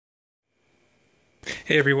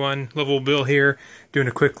Hey everyone, Lovable-Bill here, doing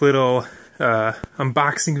a quick little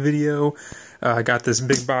unboxing video. I got this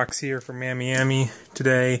big box here from Amiami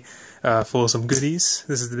today, full of some goodies.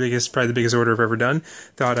 This is probably the biggest order I've ever done.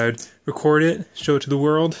 Thought I'd record it, show it to the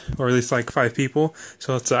world, or at least like 5 people.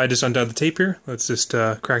 So I just undid the tape here. Let's just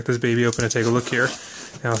crack this baby open and take a look here.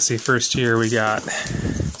 Now let's see, first here we got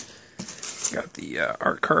the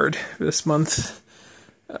art card for this month.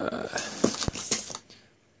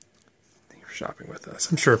 Shopping with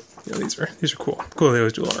us. I'm sure these are cool. Cool, they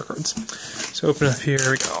always do a lot of cards. So open up here,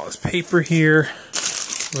 we got all this paper here.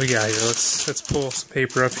 What we got here? Let's pull some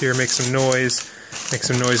paper up here, make some noise. Make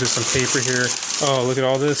some noise with some paper here. Oh, look at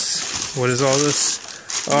all this. What is all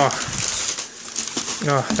this? Oh,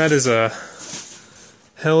 that is a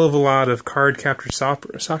hell of a lot of Cardcaptor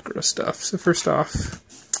Sakura stuff. So first off,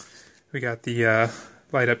 we got the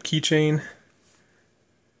light up keychain.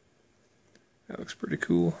 That looks pretty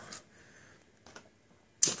cool.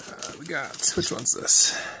 We got, which one's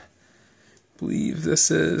this? I believe this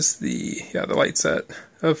is the light set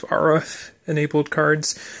of RF enabled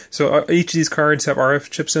cards. So each of these cards have RF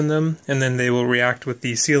chips in them, and then they will react with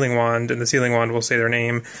the sealing wand, and the sealing wand will say their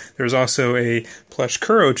name. There's also a plush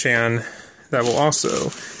Kuro-chan that will also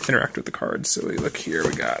interact with the cards. So we look here,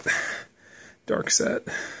 we got dark set.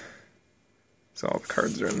 So all the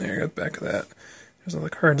cards are in there at the back of that. There's all the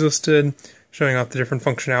cards listed, showing off the different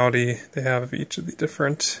functionality they have of each of the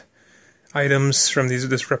different items from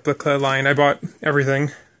this replica line. I bought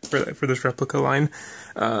everything for this replica line.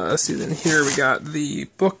 Let's see, then here we got the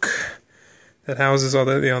book that houses all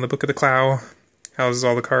the, the Book of the Clow, houses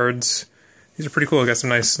all the cards. These are pretty cool. Got some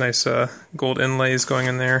nice gold inlays going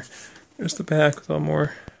in there. There's the back with all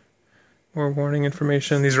more warning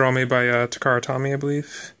information. These are all made by Takara Tomy, I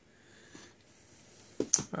believe.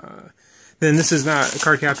 Then this is not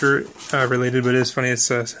Cardcaptor related, but it is funny. It's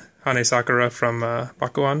Hane Sakura from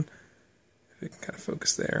Bakuon. If we can kind of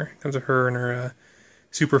focus there. Comes with her and her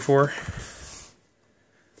Super 4.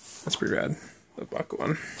 That's pretty rad. Love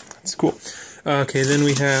Bakuon. That's cool. Okay, then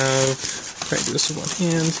we have... Try to do this with one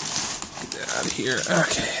hand. Get that out of here.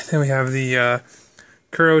 Okay, then we have the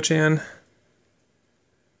Kuro-chan.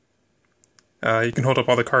 You can hold up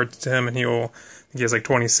all the cards to him, and he has like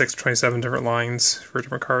 26, 27 different lines for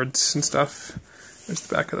different cards and stuff. There's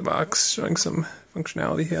the back of the box showing some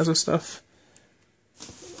functionality he has with stuff.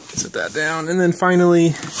 Set that down. And then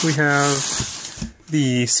finally, we have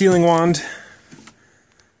the sealing wand.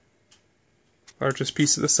 Largest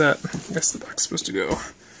piece of the set. I guess the box is supposed to go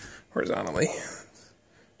horizontally.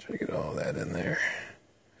 Try to get all that in there.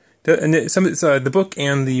 And the book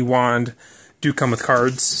and the wand do come with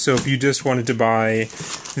cards, so if you just wanted to buy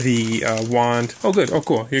the wand... Oh, good. Oh,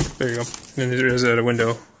 cool. Here, there you go. And then there's a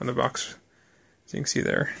window on the box, so you can see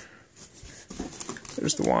there.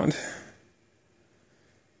 There's the wand.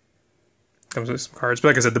 Comes with some cards. But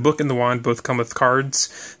like I said, the book and the wand both come with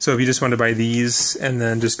cards, so if you just want to buy these and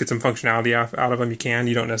then just get some functionality out of them, you can.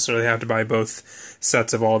 You don't necessarily have to buy both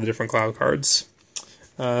sets of all the different cloud cards.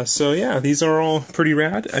 So yeah, these are all pretty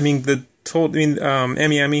rad. I mean,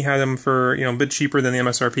 Amiami had them for, a bit cheaper than the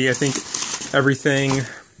MSRP. I think everything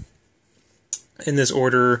in this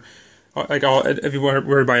order, if you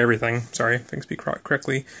were to buy everything, sorry, if I can speak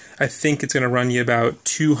correctly, I think it's going to run you about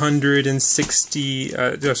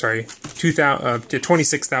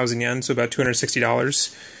 26,000 yen, so about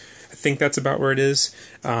 $260. I think that's about where it is.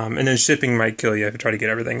 And then shipping might kill you if you try to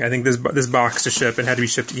get everything. I think this box to ship, it had to be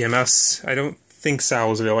shipped EMS. I don't think SAL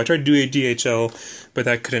was available. I tried to do a DHL, but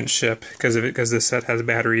that couldn't ship because this set has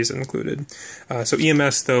batteries included. So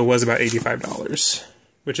EMS though was about $85,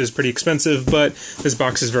 which is pretty expensive, but this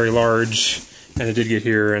box is very large, and it did get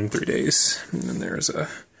here in 3 days. And then there's a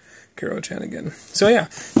Kuro-chan again. So yeah,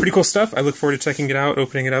 pretty cool stuff. I look forward to checking it out,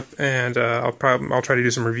 opening it up, and I'll try to do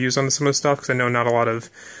some reviews on some of the stuff, because I know not a lot of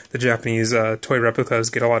the Japanese toy replicas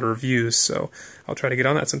get a lot of reviews, so I'll try to get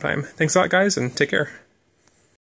on that sometime. Thanks a lot, guys, and take care.